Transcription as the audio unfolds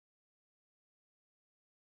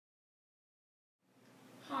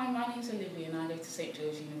name's Olivia and I go to St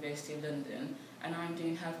George's University of London, and I'm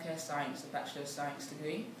doing Healthcare Science, a Bachelor of Science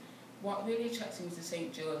degree. What really attracted me to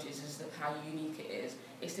St George's is that how unique it is.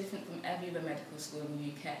 It's different from every other medical school in the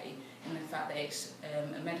UK in the fact that it's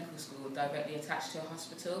a medical school directly attached to a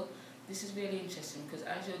hospital. This is really interesting because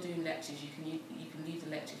as you're doing lectures, you can leave the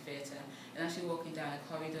lecture theatre, and as you're walking down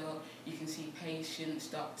a corridor, you can see patients,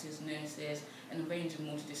 doctors, nurses, and a range of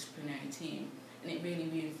multidisciplinary team. And it really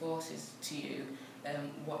reinforces to you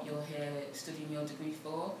what you're here studying your degree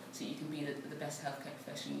for, so you can be the best healthcare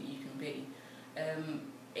professional that you can be.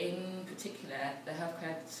 In particular, the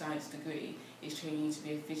healthcare science degree is training you to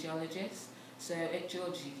be a physiologist. So at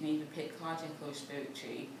George's you can either pick cardiac or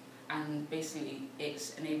respiratory, and basically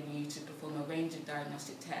it's enabling you to perform a range of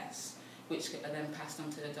diagnostic tests which are then passed on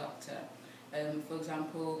to the doctor. For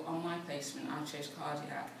example, on my placement I chose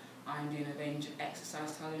cardiac. I'm doing a range of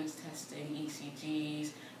exercise tolerance testing,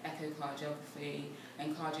 ECGs, echocardiography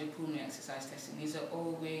and cardiopulmonary exercise testing. These are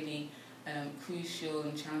all really crucial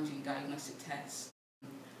and challenging diagnostic tests.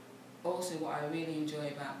 Also, what I really enjoy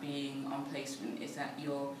about being on placement is that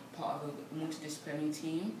you're part of a multidisciplinary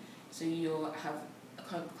team, so you'll have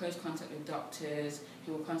close contact with doctors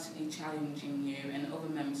who are constantly challenging you and other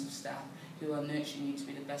members of staff who are nurturing you to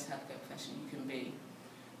be the best healthcare professional you can be.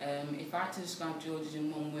 If I had to describe George's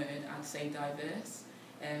in one word, I'd say diverse.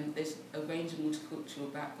 There's a range of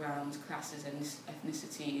multicultural backgrounds, classes,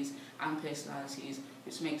 ethnicities and personalities,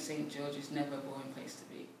 which makes St George's never a boring place to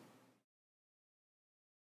be.